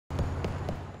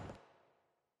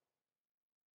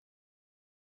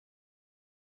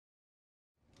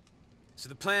So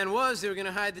the plan was they were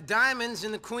gonna hide the diamonds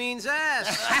in the Queen's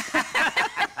ass.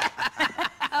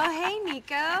 Oh, hey,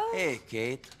 Nico. Hey,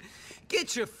 Kate.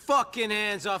 Get your fucking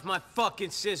hands off my fucking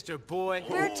sister, boy.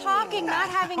 We're talking, not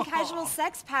having casual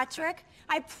sex, Patrick.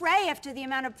 I pray after the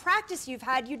amount of practice you've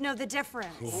had, you'd know the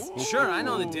difference. Sure, I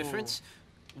know the difference.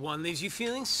 One leaves you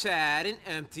feeling sad and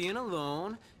empty and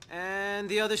alone, and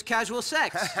the other's casual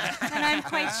sex. And I'm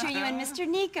quite sure you and Mr.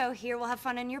 Nico here will have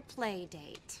fun on your play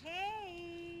date. Hey!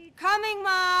 Coming,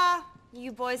 Ma!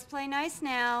 You boys play nice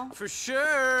now. For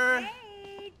sure.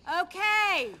 Hey!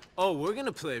 Okay! Oh, we're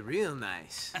gonna play real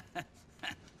nice.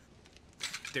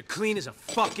 They're clean as a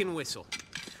fucking whistle.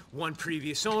 One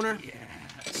previous owner,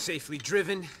 safely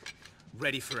driven,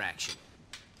 ready for action.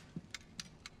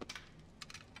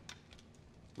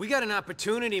 We got an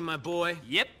opportunity, my boy.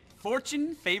 Yep,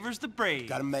 fortune favors the brave.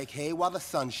 Gotta make hay while the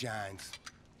sun shines.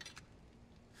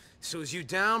 So is you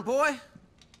down, boy?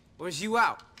 Or is you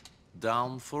out?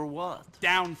 Down for what?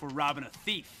 Down for robbing a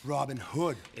thief. Robin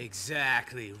Hood.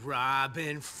 Exactly,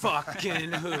 Robin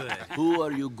fucking Hood. Who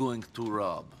are you going to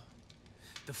rob?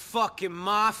 The fucking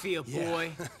mafia,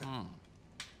 boy.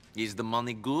 Is the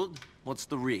money good? What's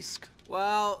the risk?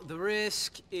 Well, the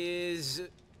risk is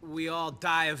we all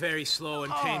die a very slow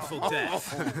and painful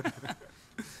death.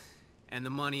 And the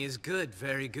money is good,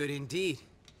 very good indeed.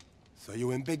 So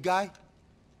you in, big guy?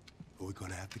 Or we're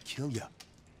gonna have to kill you.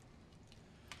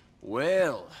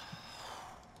 Well,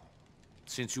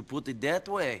 since you put it that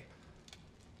way,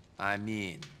 I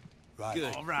mean... Right.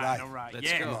 Good. All right.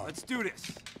 Let's go. Let's do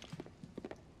this.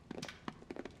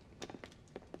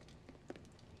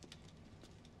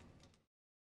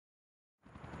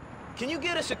 Can you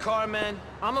get us a car, man?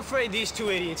 I'm afraid these two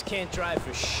idiots can't drive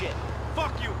for shit.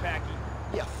 Fuck you, Packy.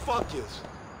 Yeah, fuck yous.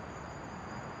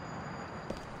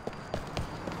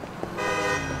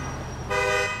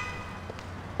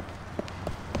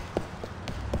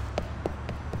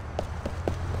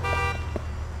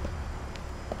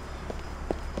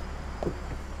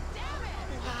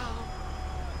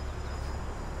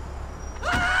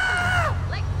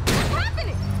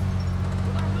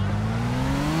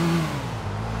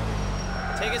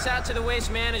 Take us out to the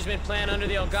waste management plant under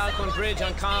the Algonquin Bridge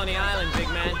on Colony Island, big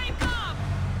man. Wake up!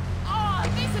 Oh,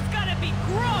 this is gonna be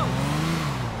gross!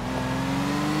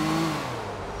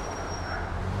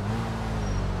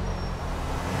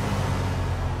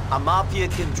 A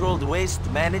mafia-controlled waste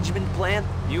management plant?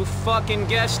 You fucking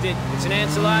guessed it. It's an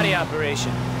Ancelotti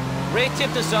operation. Ray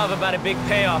tipped us off about a big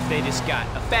payoff they just got.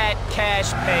 A fat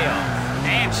cash payoff.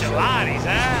 Enchiladas,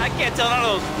 huh? I can't tell none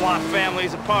of those SWAT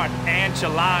families apart.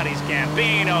 Enchiladas,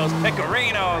 Campinos,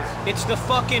 Pecorinos. It's the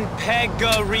fucking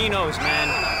Pegarinos, man.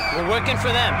 We're working for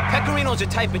them. Pecorino's a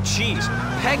type of cheese.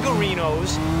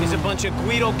 Pegarinos is a bunch of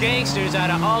Guido gangsters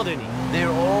out of Alderney. They're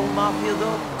all mafia,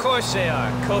 though? Of course they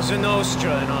are. Cosa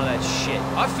Nostra and all that shit.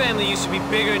 Our family used to be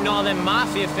bigger than all them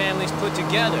mafia families put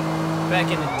together. Back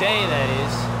in the day, that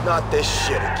is. Not this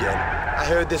shit again. I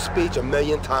heard this speech a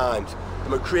million times.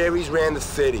 The McCrearys ran the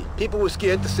city. People were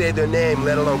scared to say their name,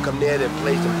 let alone come near their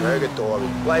place in purgatory.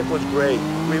 Life was great.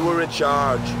 We were in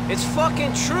charge. It's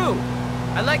fucking true.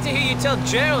 I'd like to hear you tell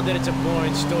Gerald that it's a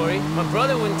boring story. My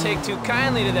brother wouldn't take too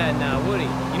kindly to that now, would he?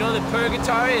 You know that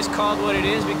purgatory is called what it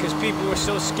is because people were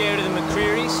so scared of the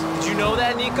McCrearys? Did you know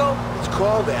that, Nico? It's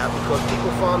called that because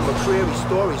people found McCreary's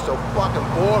stories so fucking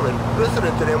boring.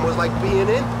 Listening to them was like being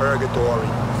in purgatory.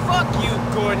 Fuck you,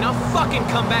 Gordon. I'll fucking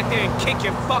come back there and kick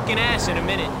your fucking ass in a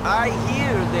minute. I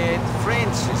hear that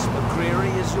Francis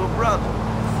McCreary is your brother.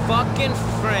 Fucking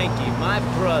Frankie, my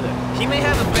brother. He may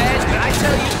have a badge, but I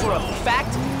tell you for a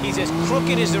fact, he's as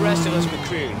crooked as the rest of us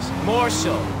McCrearys. More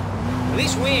so. At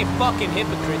least we ain't fucking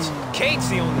hypocrites. Kate's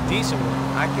the only decent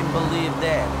one. I can believe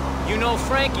that. You know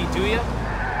Frankie, do you?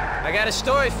 I got a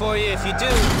story for you if you do.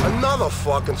 Another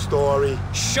fucking story.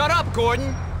 Shut up,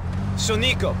 Gordon! So,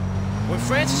 Nico, when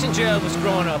Francis and Gerald was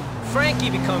growing up, Frankie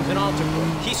becomes an altar boy.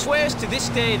 He swears to this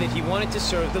day that he wanted to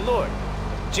serve the Lord.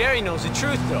 Jerry knows the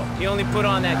truth, though. He only put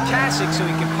on that cassock so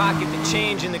he could pocket the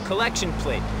change in the collection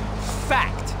plate.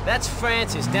 Fact. That's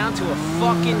Francis, down to a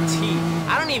fucking T.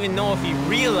 I don't even know if he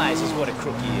realizes what a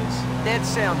crook he is. That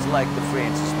sounds like the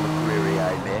Francis McCreary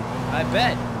I met. I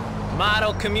bet.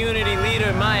 Model community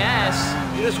leader, my ass.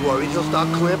 You're just worried he'll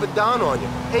start clamping down on you.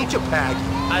 Ain't you, Packy?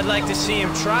 I'd like to see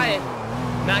him try it.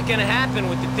 Not gonna happen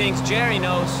with the things Jerry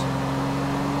knows.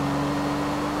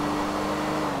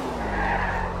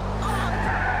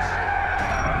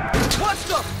 What's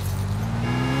the...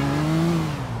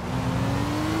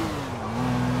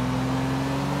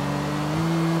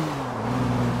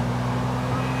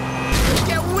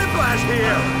 Get whiplash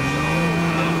here!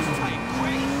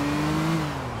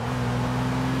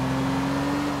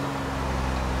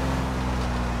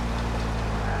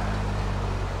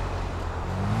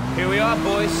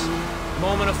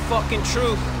 fucking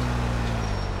truth.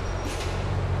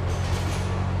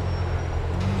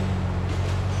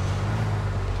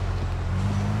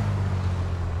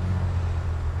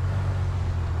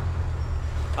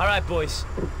 All right, boys.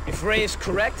 If Ray is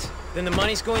correct, then the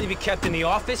money's going to be kept in the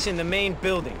office in the main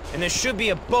building. And there should be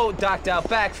a boat docked out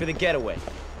back for the getaway.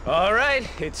 All right,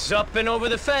 it's up and over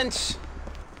the fence.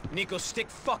 Nico, stick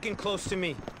fucking close to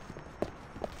me.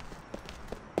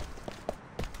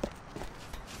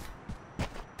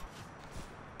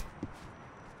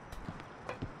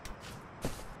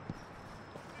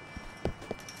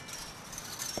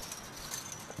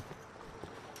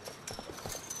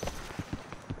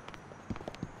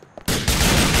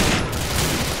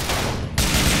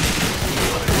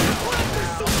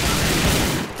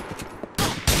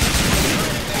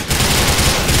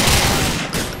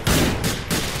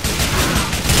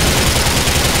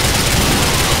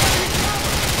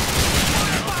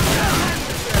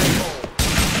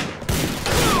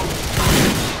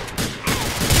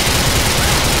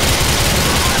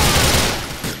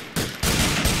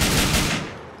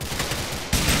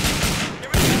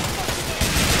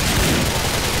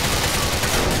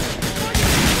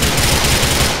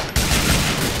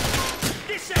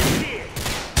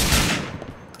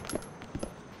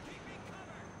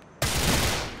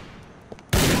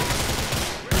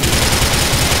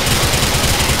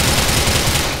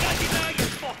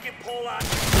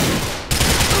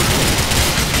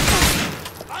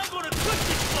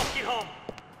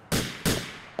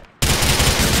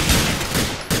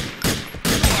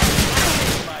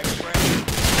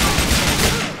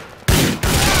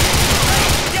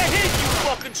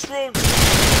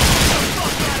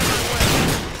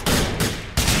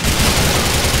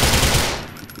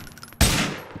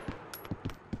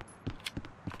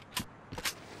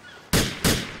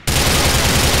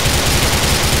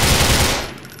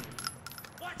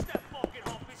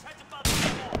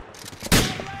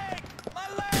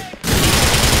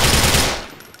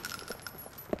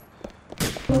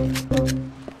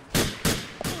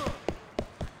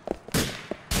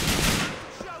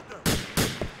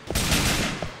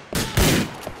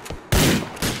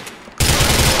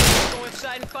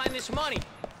 And find this money.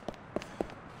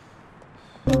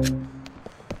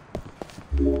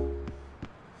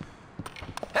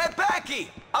 Hey,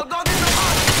 Becky! I'll go get the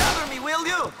money. Cover me, will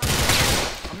you?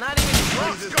 I'm not even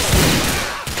drunk. Let's go.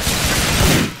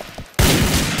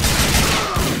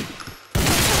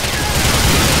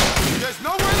 There's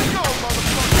nowhere to go,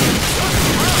 motherfucker.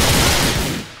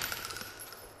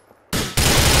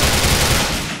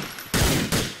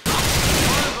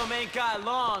 One of them ain't got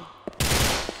long.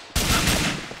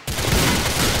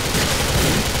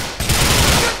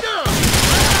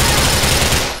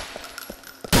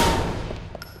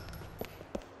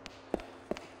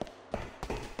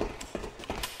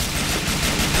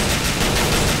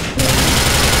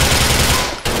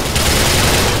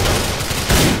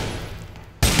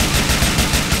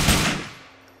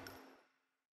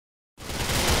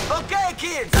 Okay,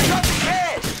 kids, I got the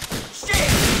cash. Shit,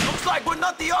 looks like we're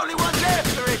not the only ones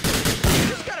after it.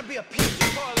 There's gotta be a pizza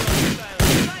parlor on this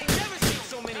island. I ain't never seen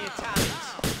so many Italians.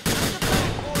 That's the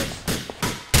back, boys.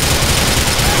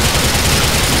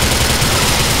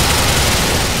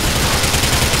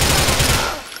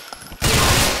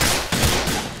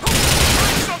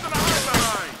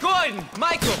 Gordon,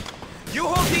 Michael, you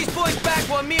hold these boys back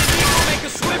while me and Nico make a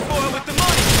swim for it with the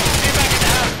money. See if I can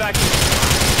have back.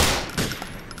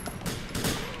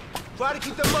 Try to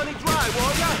keep the money dry,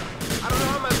 won't ya? I don't know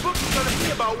how my book is gonna be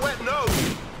about wet nose.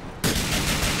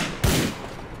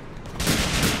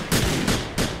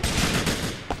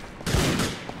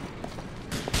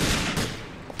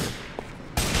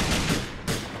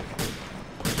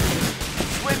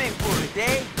 Swimming for it,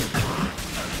 eh?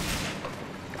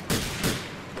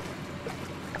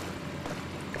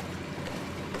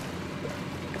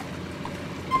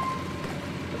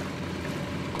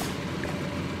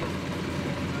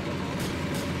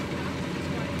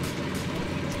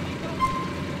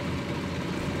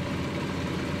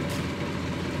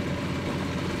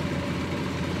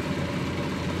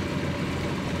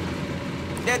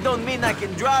 That don't mean I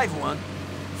can drive one.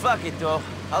 Fuck it, though.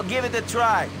 I'll give it a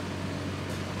try.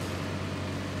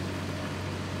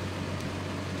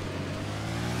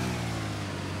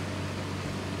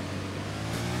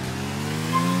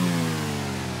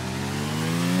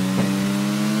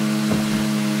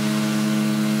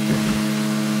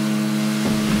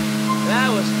 That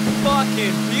was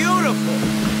fucking beautiful.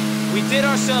 We did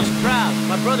ourselves proud.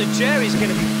 My brother Jerry's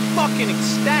gonna be fucking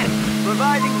ecstatic.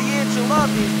 Providing the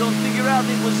Ancelottis don't figure out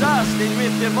it was us, they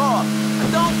ripped them off.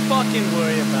 Don't fucking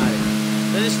worry about it.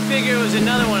 So this figure was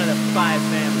another one of the 5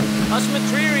 families. Us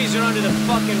McCreary's are under the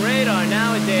fucking radar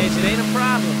nowadays. It ain't a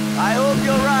problem. I hope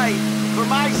you're right, for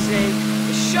my sake.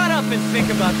 Shut up and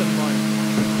think about the money.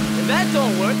 If that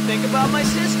don't work, think about my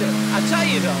sister. I'll tell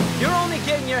you though, you're only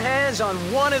getting your hands on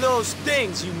one of those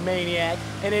things, you maniac,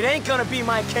 and it ain't gonna be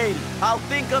my Katie. I'll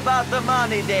think about the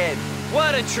money then.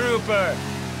 What a trooper!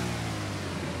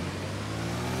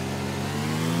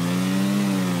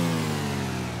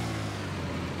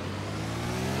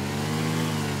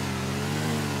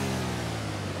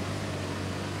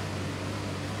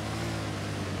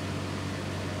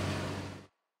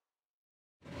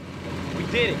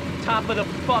 Did it. Top of the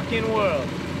fucking world.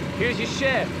 Here's your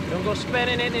share. Don't go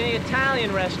spending it in the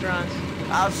Italian restaurants.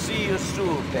 I'll see you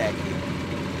soon, Becky.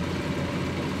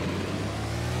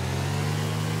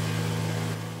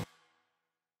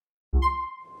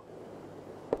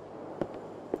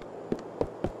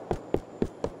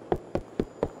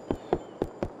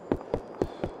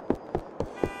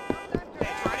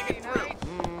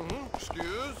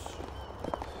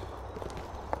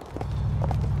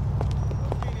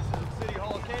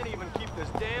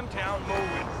 Town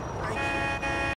moving.